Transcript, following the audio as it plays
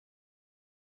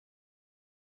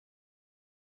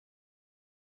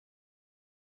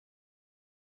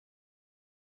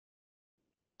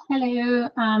Hello,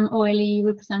 I'm Oeli,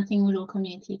 representing Moodle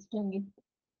community today.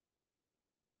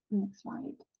 Next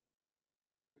slide.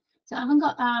 So I haven't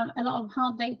got a lot of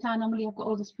hard data. Normally I've got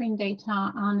all the sprint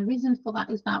data, and the reason for that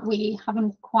is that we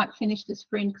haven't quite finished the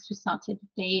sprint because we started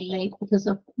a day late because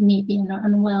of me being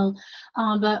unwell.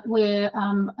 But we're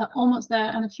almost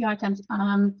there on a few items.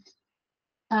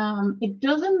 It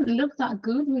doesn't look that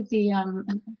good with the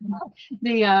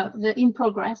in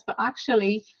progress, but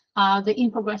actually the in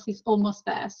progress is almost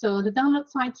there. So the download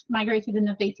site migrated and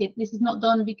updated. This is not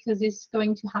done because it's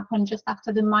going to happen just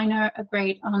after the minor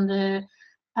upgrade on the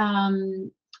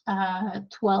 12th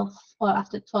or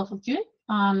after 12th of June.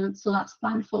 So that's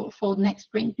planned for next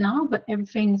sprint now, but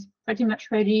everything's pretty much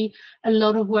ready. A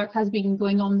lot of work has been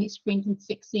going on this sprint and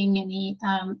fixing any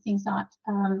things that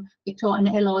Victor and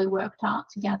Eloy worked out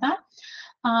together.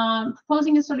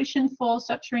 Proposing a solution for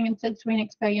structuring and filtering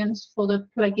experience for the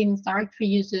plugins directory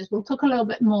users. We'll talk a little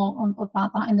bit more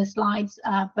about that in the slides,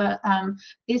 but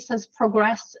this has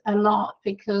progressed a lot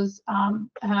because,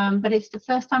 but it's the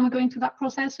first time we're going through that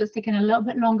process, so it's taken a little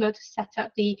bit longer to set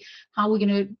up how we're going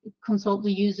to consult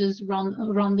the users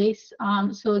run this.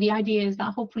 So the idea is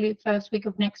that hopefully the first week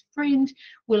of next sprint,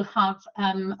 we'll have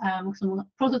some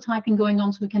prototyping going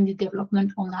on so we can do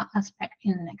development on that aspect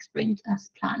in the next sprint as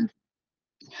planned.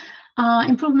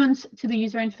 Improvements to the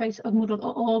user interface of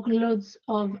Moodle.org, loads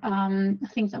of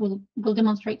things that we'll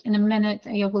demonstrate in a minute.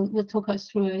 Will talk us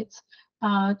through it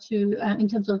in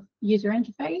terms of user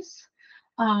interface.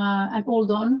 And all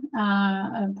done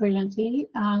brilliantly.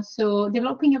 So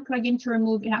developing a plugin to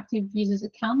remove inactive users'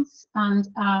 accounts, and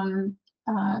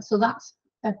so that's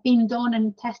been done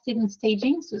and tested and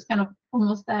staging, so it's kind of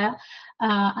almost there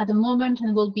at the moment,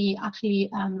 and will be actually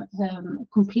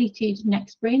completed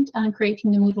next sprint, and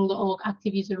creating the Moodle.org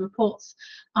active user reports.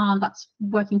 That's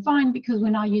working fine because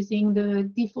we're now using the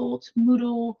default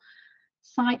Moodle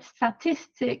site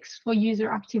statistics for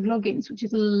user active logins, which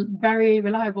is very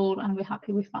reliable, and we're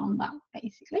happy we found that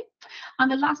basically.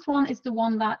 And the last one is the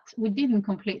one that we didn't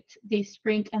complete this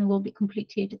sprint and will be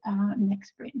completed next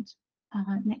sprint.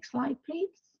 Next slide, please.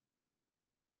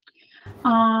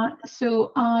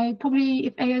 So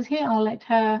if Aya's here, I'll let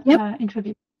her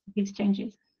introduce these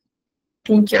changes.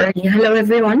 Thank you, Arlie. Hello,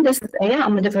 everyone. This is Aya.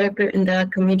 I'm a developer in the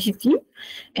community team,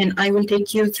 and I will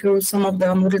take you through some of the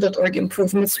Moodle.org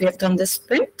improvements we have done this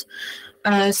sprint.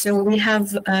 So we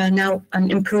have now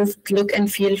an improved look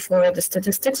and feel for the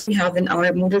statistics we have in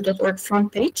our Moodle.org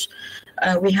front page.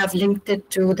 We have linked it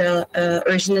to the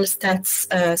original stats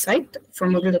site for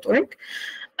Moodle.org.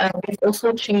 We've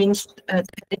also changed the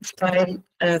heading style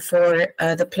for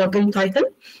the plugin title.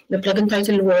 The plugin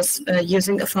title was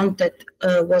using a font that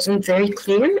wasn't very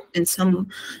clear in some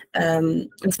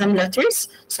letters,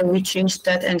 so we changed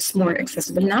that and it's more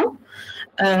accessible now.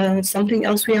 Something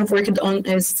else we have worked on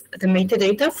is the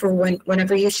metadata for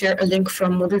whenever you share a link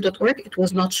from Moodle.org, it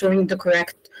was not showing the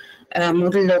correct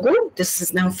Moodle logo. This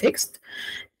is now fixed.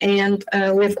 And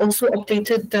we've also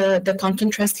updated the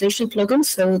content translation plugin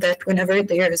so that whenever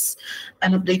there's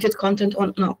an updated content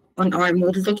on our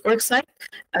Moodle.org site,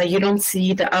 you don't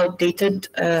see the outdated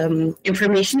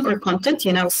information or content.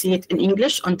 You now see it in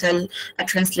English until a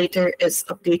translator is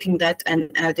updating that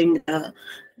and adding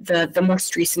the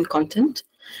most recent content.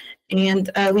 And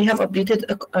we have updated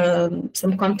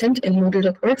some content in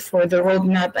Moodle.org for the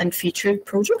roadmap and featured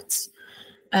projects.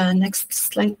 Next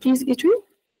slide, please, Adrian.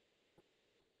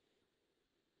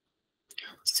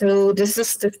 So this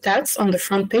is the stats on the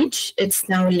front page. It's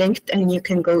now linked, and you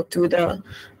can go to the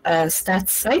stats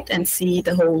site and see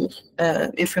the whole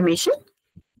information.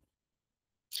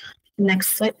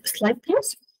 Next slide,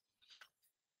 please.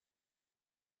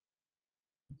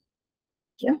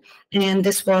 Yeah, and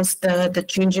this was the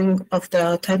changing of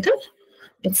the title.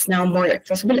 It's now more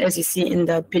accessible, as you see in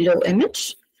the below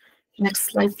image. Next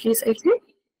slide, please, Adrian.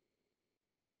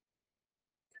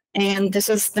 And this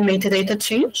is the metadata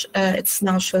change. It's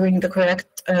now showing the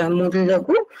correct Moodle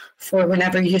logo for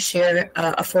whenever you share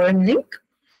a foreign link.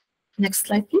 Next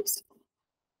slide, please.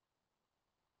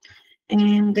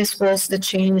 And this was the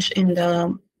change in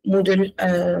the Moodle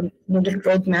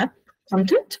roadmap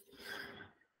content.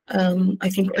 I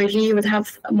think Arlie would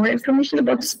have more information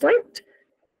about this part.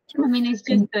 I mean, it's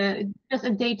just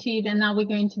updated, and now we're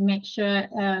going to make sure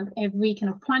every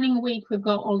kind of planning week we've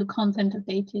got all the content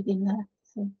updated in there.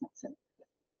 So that's it.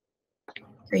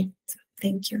 Great,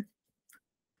 thank you.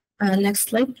 Next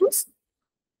slide, please.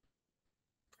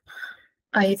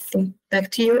 I think back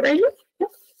to you, Arlie.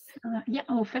 Yeah,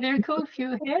 Federico, if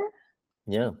you're here.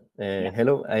 Yeah,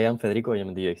 hello, I am Federico. I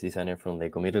am the UX designer from the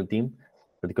community team.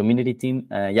 For the community team,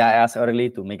 I asked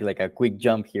Arlie to make like a quick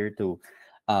jump here to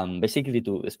basically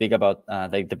to speak about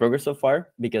like the progress so far,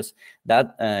 because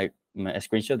that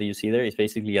screenshot that you see there is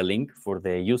basically a link for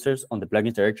the users on the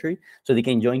plugins directory, so they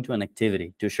can join to an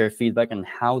activity to share feedback on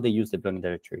how they use the plugin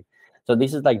directory. So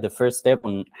this is like the first step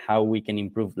on how we can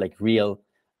improve like real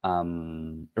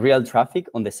traffic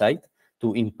on the site,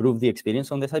 to improve the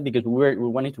experience on the site, because we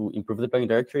wanted to improve the plugin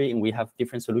directory and we have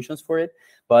different solutions for it,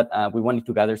 but we wanted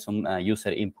to gather some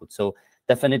user input. So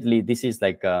definitely this is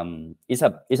like it's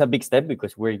a big step,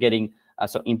 because we're getting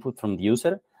some input from the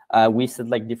user. We set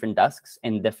like different tasks,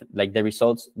 and like the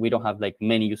results, we don't have like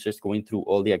many users going through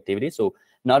all the activities, so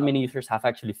not many users have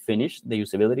actually finished the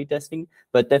usability testing,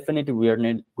 but definitely we are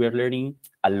learning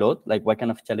a lot, like what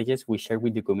kind of challenges we share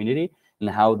with the community and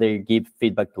how they give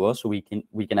feedback to us, so we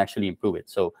can actually improve it.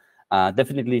 So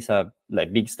definitely it's a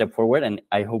like big step forward, and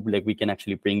I hope like we can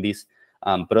actually bring this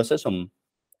process on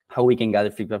how we can gather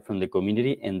feedback from the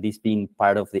community, and this being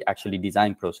part of the actually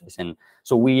design process. And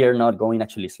so we are not going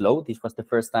actually slow. This was the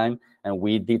first time, and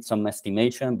we did some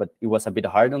estimation, but it was a bit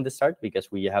hard on the start because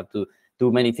we have to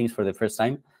do many things for the first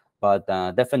time. But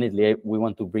definitely we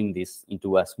want to bring this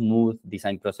into a smooth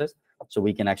design process, so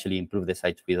we can actually improve the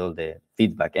site with all the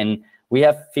feedback. And we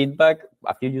have feedback,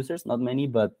 a few users, not many,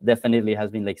 but definitely has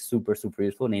been like super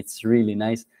useful, and it's really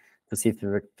nice to see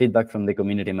feedback from the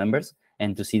community members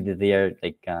and to see that they are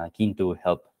like keen to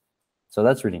help. So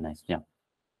that's really nice. Yeah.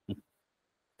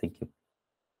 Thank you.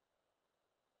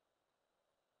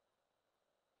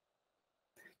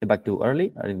 Back to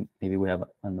early. Maybe we have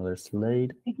another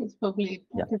slide. I think it's probably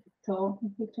Yeah.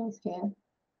 Victor's here.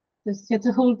 It's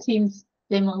the whole team's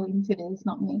demoing today, it's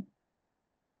not me.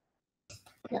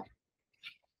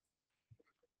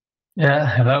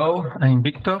 Yeah, hello, I'm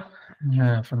Victor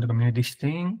from the communities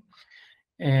team.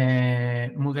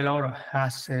 Moodle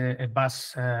has a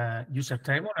vast user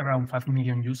table, around 5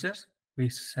 million users,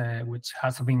 which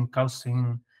has been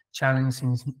causing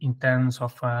challenges in terms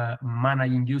of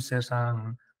managing users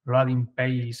and loading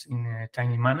pages in a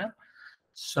timely manner.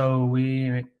 So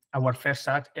our first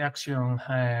action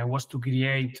was to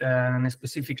create a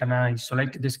specific and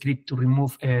isolated script to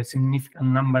remove a significant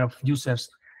number of users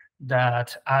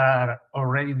that are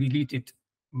already deleted,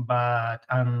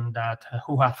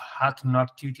 who have had no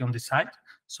activity on the site.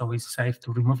 So it's safe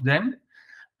to remove them.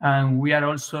 And we are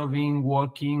also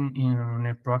working in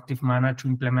a proactive manner to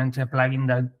implement a plugin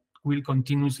that will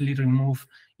continuously remove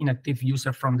inactive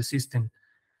users from the system.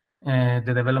 The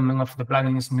development of the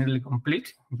plugin is nearly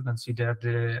complete. You can see there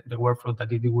the workflow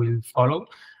that it will follow.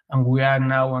 And we are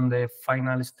now on the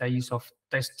final stage of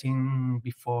testing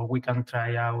before we can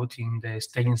try out in the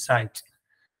staging site.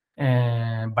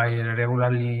 By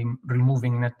regularly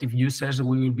removing inactive users,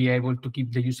 we will be able to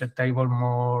keep the user table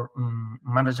more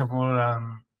manageable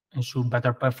and ensure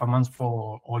better performance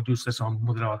for all users on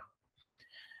Moodle.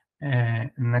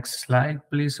 Next slide,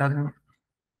 please, Adam.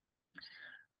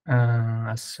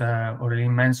 As already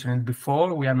mentioned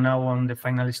before, we are now on the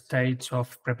final stage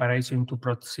of preparation to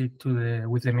proceed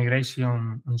with the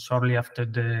migration shortly after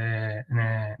the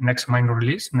next minor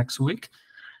release next week.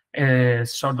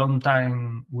 Short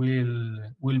downtime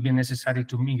will be necessary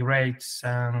to migrate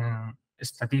some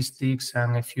statistics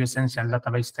and a few essential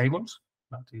database tables,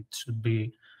 but it should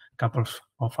be a couple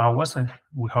of hours,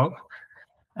 we hope.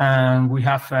 And we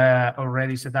have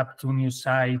already set up 2 new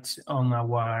sites on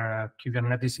our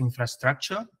Kubernetes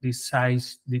infrastructure. These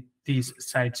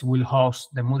sites will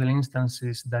host the Moodle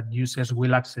instances that users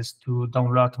will access to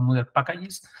download Moodle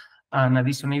packages. And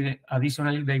additionally,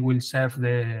 they will serve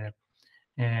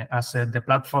as the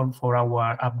platform for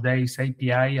our updates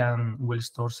API and will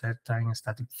store certain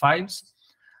static files.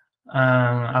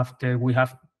 After we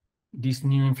have this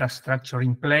new infrastructure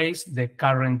in place, the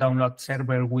current download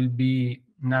server will be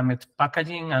named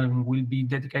packaging and will be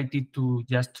dedicated to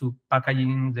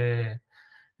packaging the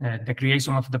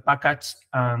creation of the package,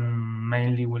 and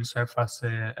mainly will serve as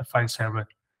a file server.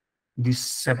 This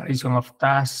separation of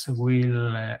tasks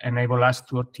will enable us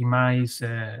to optimize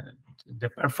the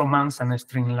performance and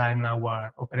streamline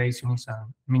our operations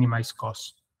and minimize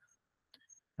costs.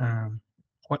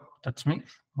 Well, that's me.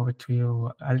 Over to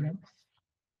you, Adrian.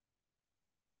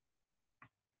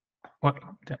 Well,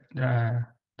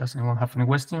 does anyone have any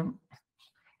question?